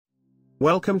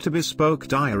Welcome to Bespoke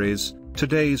Diaries.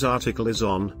 Today's article is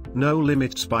on No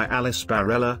Limits by Alice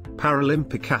Varela,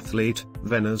 Paralympic athlete,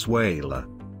 Venezuela.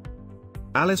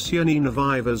 Alice Yanina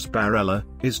Vivas Varela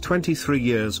is 23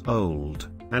 years old,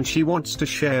 and she wants to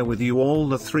share with you all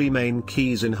the three main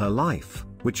keys in her life,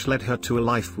 which led her to a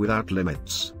life without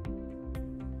limits.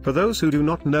 For those who do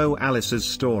not know Alice's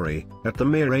story, at the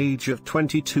mere age of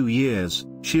 22 years,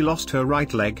 she lost her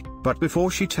right leg, but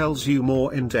before she tells you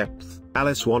more in depth,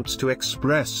 Alice wants to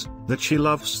express that she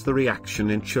loves the reaction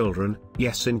in children,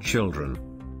 yes, in children.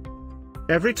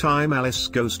 Every time Alice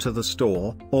goes to the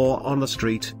store, or on the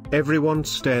street, everyone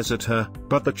stares at her,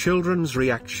 but the children's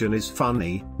reaction is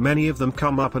funny. Many of them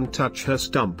come up and touch her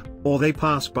stump, or they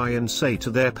pass by and say to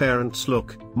their parents,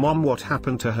 "Look, Mom, what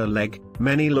happened to her leg?"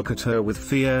 Many look at her with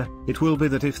fear. It will be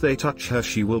that if they touch her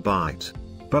she will bite.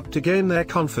 But to gain their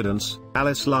confidence,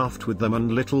 Alice laughed with them,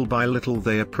 and little by little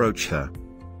they approach her.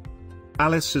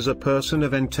 Alice is a person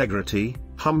of integrity,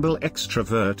 humble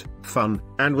extrovert, fun,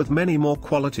 and with many more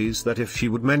qualities that if she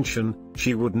would mention,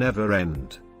 she would never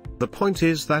end. The point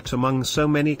is that among so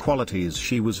many qualities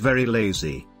she was very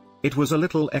lazy. It was a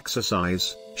little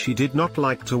exercise, she did not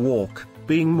like to walk.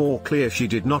 Being more clear, she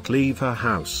did not leave her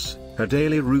house. Her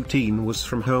daily routine was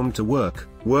from home to work,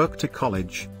 work to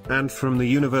college, and from the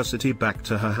university back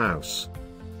to her house.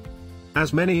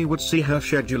 As many would see her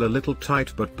schedule a little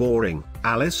tight but boring,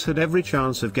 Alice had every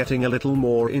chance of getting a little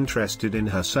more interested in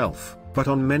herself, but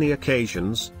on many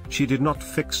occasions, she did not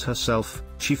fix herself.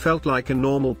 She felt like a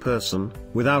normal person,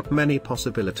 without many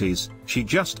possibilities. She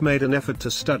just made an effort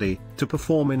to study, to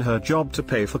perform in her job, to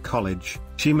pay for college.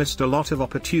 She missed a lot of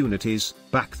opportunities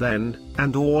back then,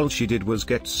 and all she did was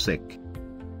get sick.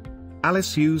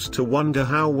 Alice used to wonder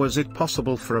how was it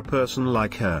possible for a person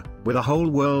like her, with a whole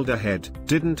world ahead,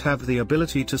 didn't have the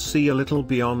ability to see a little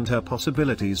beyond her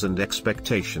possibilities and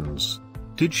expectations.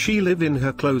 Did she live in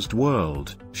her closed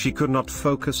world? She could not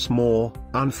focus more.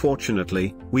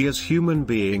 Unfortunately, we as human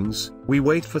beings, we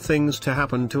wait for things to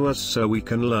happen to us so we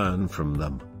can learn from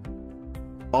them.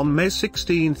 On May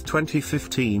 16,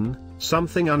 2015,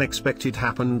 something unexpected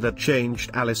happened that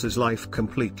changed Alice's life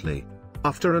completely.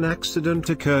 After an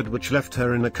accident occurred which left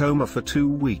her in a coma for 2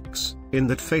 weeks, in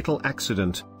that fatal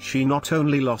accident, she not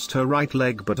only lost her right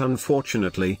leg but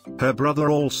unfortunately, her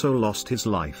brother also lost his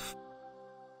life.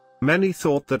 Many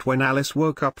thought that when Alice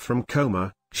woke up from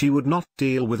coma, she would not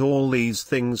deal with all these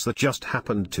things that just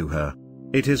happened to her.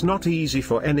 It is not easy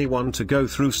for anyone to go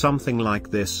through something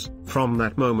like this. From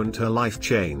that moment her life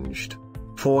changed.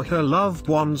 For her loved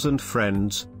ones and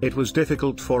friends, it was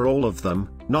difficult for all of them,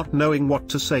 not knowing what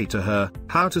to say to her,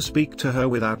 how to speak to her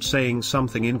without saying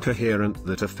something incoherent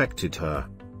that affected her.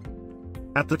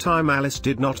 At the time Alice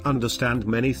did not understand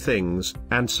many things,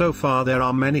 and so far there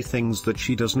are many things that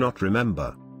she does not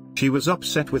remember. She was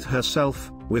upset with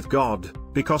herself, with God,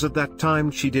 because at that time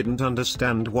she didn't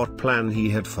understand what plan He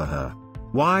had for her.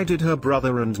 Why did her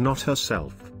brother and not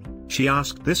herself? She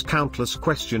asked this countless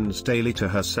questions daily to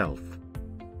herself.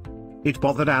 It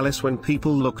bothered Alice when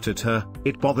people looked at her,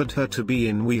 it bothered her to be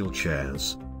in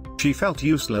wheelchairs. She felt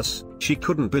useless. She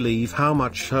couldn't believe how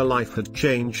much her life had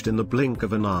changed in the blink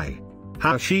of an eye.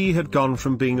 How she had gone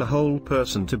from being a whole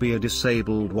person to be a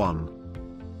disabled one.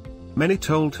 Many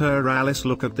told her, "Alice,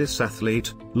 look at this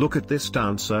athlete, look at this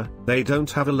dancer, they don't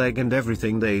have a leg and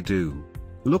everything they do.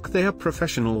 Look, they are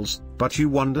professionals," but you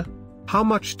wonder? How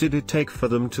much did it take for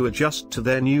them to adjust to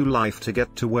their new life to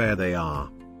get to where they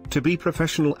are? To be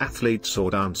professional athletes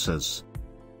or dancers.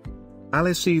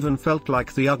 Alice even felt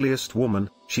like the ugliest woman.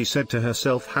 She said to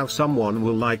herself, how someone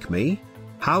will like me?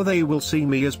 How they will see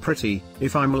me as pretty,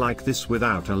 if I'm like this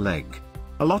without a leg?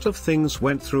 A lot of things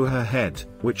went through her head,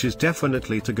 which is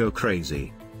definitely to go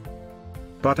crazy.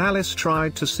 But Alice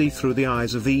tried to see through the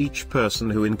eyes of each person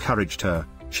who encouraged her.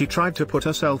 She tried to put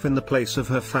herself in the place of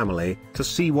her family, to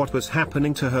see what was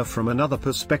happening to her from another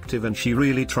perspective, and she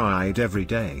really tried every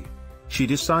day. She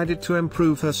decided to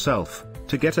improve herself,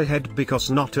 to get ahead,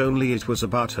 because not only it was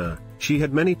about her, she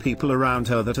had many people around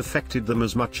her that affected them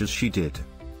as much as she did.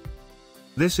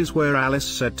 This is where Alice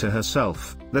said to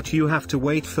herself, that you have to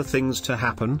wait for things to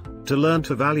happen, to learn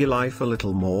to value life a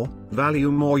little more, value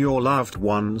more your loved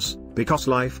ones, because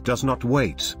life does not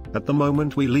wait. At the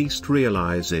moment we least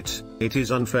realize it, it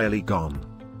is unfairly gone.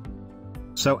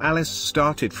 So Alice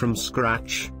started from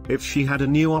scratch. If she had a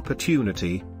new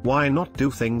opportunity, why not do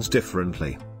things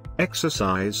differently?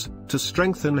 Exercise, to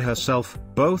strengthen herself,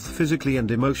 both physically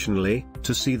and emotionally,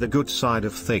 to see the good side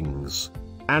of things.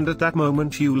 And at that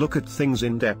moment you look at things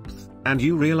in depth, and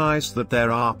you realize that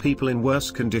there are people in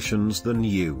worse conditions than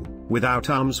you, without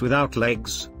arms, without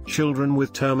legs, children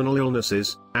with terminal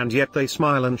illnesses, and yet they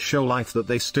smile and show life that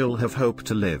they still have hope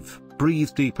to live.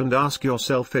 Breathe deep and ask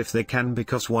yourself if they can,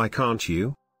 because why can't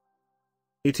you?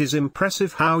 It is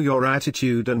impressive how your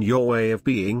attitude and your way of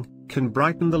being can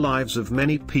brighten the lives of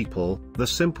many people. The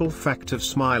simple fact of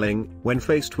smiling, when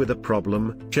faced with a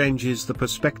problem, changes the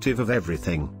perspective of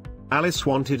everything. Alice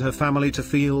wanted her family to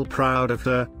feel proud of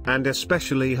her, and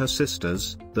especially her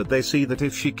sisters, that they see that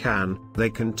if she can, they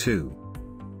can too.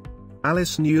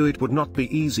 Alice knew it would not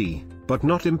be easy, but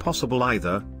not impossible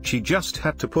either. She just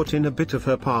had to put in a bit of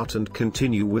her part and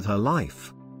continue with her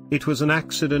life. It was an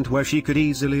accident where she could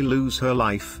easily lose her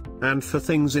life, and for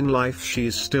things in life she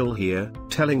is still here,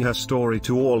 telling her story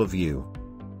to all of you.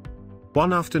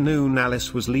 One afternoon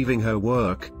Alice was leaving her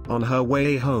work. On her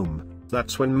way home,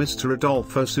 that's when Mr.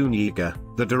 Adolfo Zuniga,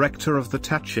 the director of the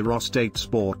Táchira State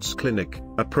Sports Clinic,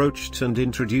 approached and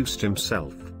introduced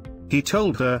himself. He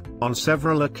told her, on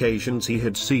several occasions he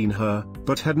had seen her,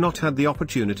 but had not had the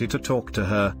opportunity to talk to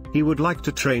her. He would like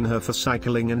to train her for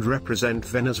cycling and represent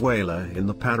Venezuela in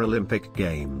the Paralympic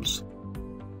Games.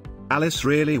 Alice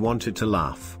really wanted to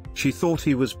laugh. She thought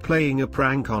he was playing a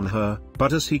prank on her,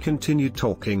 but as he continued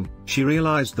talking, she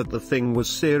realized that the thing was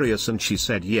serious and she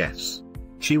said yes.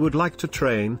 She would like to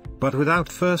train, but without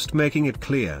first making it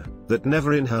clear that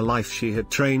never in her life she had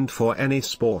trained for any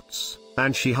sports,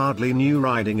 and she hardly knew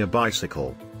riding a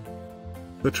bicycle.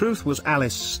 The truth was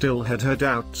Alice still had her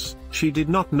doubts. She did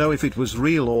not know if it was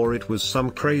real or it was some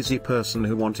crazy person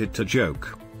who wanted to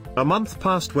joke. A month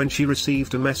passed when she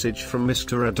received a message from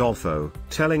Mr. Adolfo,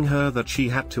 telling her that she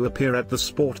had to appear at the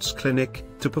sports clinic,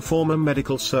 to perform a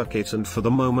medical circuit, and for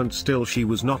the moment still she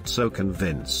was not so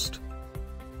convinced.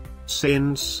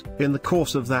 Since, in the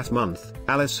course of that month,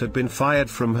 Alice had been fired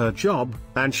from her job,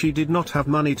 and she did not have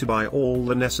money to buy all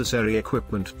the necessary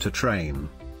equipment to train.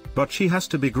 But she has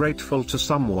to be grateful to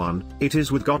someone. It is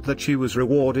with God that she was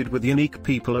rewarded with unique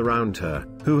people around her,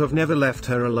 who have never left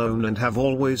her alone and have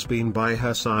always been by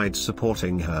her side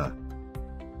supporting her.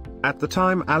 At the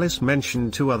time Alice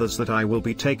mentioned to others that I will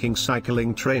be taking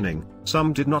cycling training.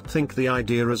 Some did not think the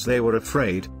idea, as they were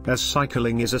afraid, as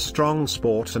cycling is a strong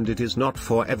sport and it is not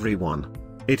for everyone.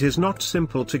 It is not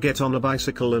simple to get on a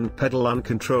bicycle and pedal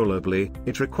uncontrollably.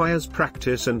 It requires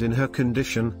practice, and in her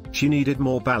condition, she needed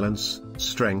more balance,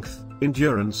 strength,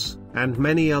 endurance, and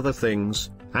many other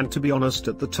things, and to be honest,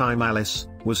 at the time Alice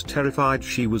was terrified.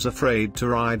 She was afraid to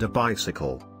ride a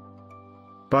bicycle.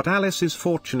 But Alice is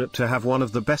fortunate to have one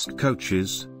of the best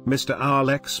coaches, Mr.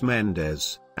 Alex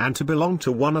Mendez, and to belong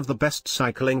to one of the best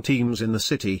cycling teams in the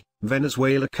city,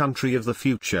 Venezuela, country of the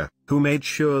future, who made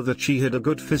sure that she had a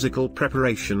good physical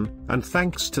preparation, and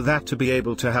thanks to that to be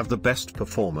able to have the best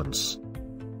performance.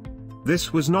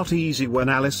 This was not easy when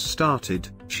Alice started.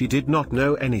 She did not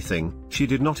know anything, she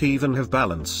did not even have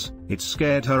balance. It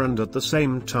scared her, and at the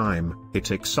same time,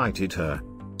 it excited her.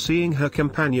 Seeing her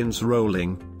companions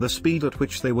rolling, the speed at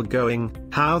which they were going,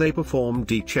 how they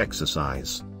performed each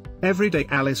exercise. Every day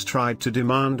Alice tried to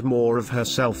demand more of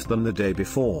herself than the day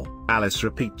before. Alice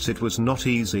repeats it was not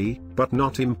easy, but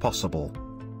not impossible.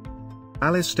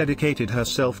 Alice dedicated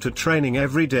herself to training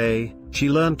every day. She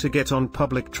learned to get on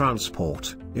public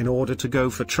transport. In order to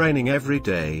go for training every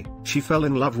day, she fell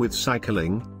in love with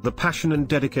cycling. The passion and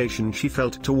dedication she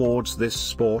felt towards this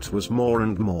sport was more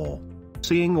and more.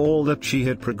 Seeing all that she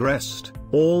had progressed,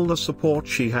 all the support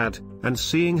she had, and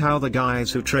seeing how the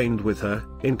guys who trained with her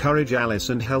encouraged Alice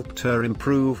and helped her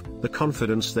improve, the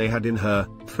confidence they had in her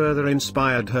further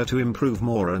inspired her to improve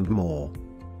more and more.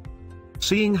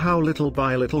 Seeing how little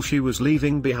by little she was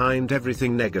leaving behind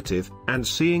everything negative, and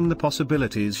seeing the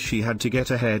possibilities she had to get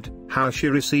ahead, how she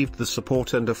received the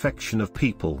support and affection of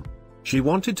people. She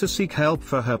wanted to seek help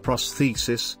for her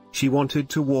prosthesis. She wanted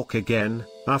to walk again.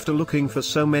 After looking for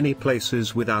so many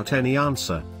places without any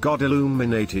answer, God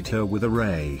illuminated her with a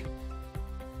ray.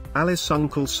 Alice's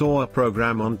uncle saw a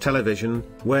program on television,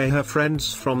 where her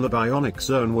friends from the Bionic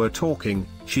Zone were talking.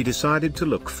 She decided to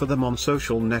look for them on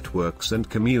social networks and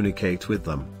communicate with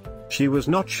them. She was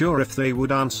not sure if they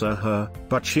would answer her,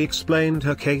 but she explained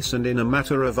her case, and in a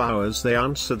matter of hours they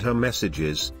answered her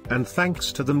messages, and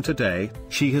thanks to them today,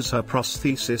 she has her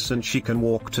prosthesis and she can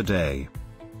walk today.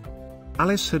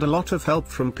 Alice had a lot of help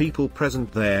from people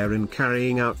present there in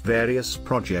carrying out various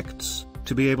projects,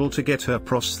 to be able to get her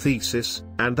prosthesis,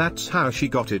 and that's how she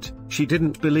got it. She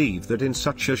didn't believe that in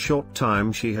such a short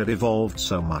time she had evolved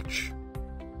so much.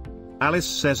 Alice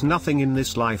says nothing in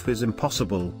this life is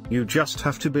impossible. You just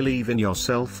have to believe in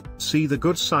yourself, see the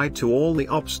good side to all the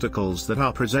obstacles that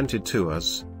are presented to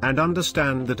us, and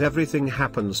understand that everything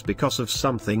happens because of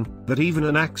something, that even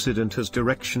an accident has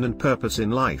direction and purpose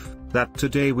in life. that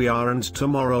today we are and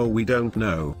tomorrow we don't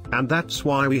know, and that's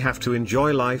why we have to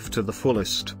enjoy life to the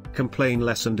fullest, complain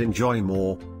less and enjoy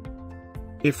more.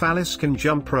 If Alice can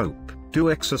jump rope,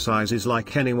 do exercises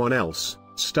like anyone else,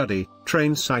 study,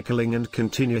 train cycling and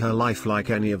continue her life like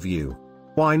any of you,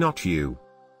 why not you?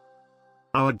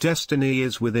 Our destiny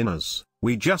is within us,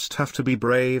 we just have to be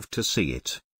brave to see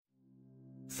it.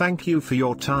 Thank you for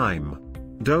your time.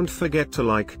 Don't forget to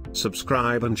like,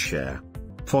 subscribe and share.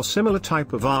 For similar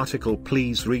type of article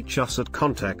please reach us at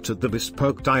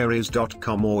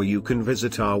contact@thebespokediaries.com, or you can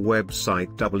visit our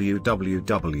website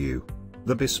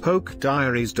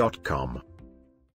www.thebespokediaries.com.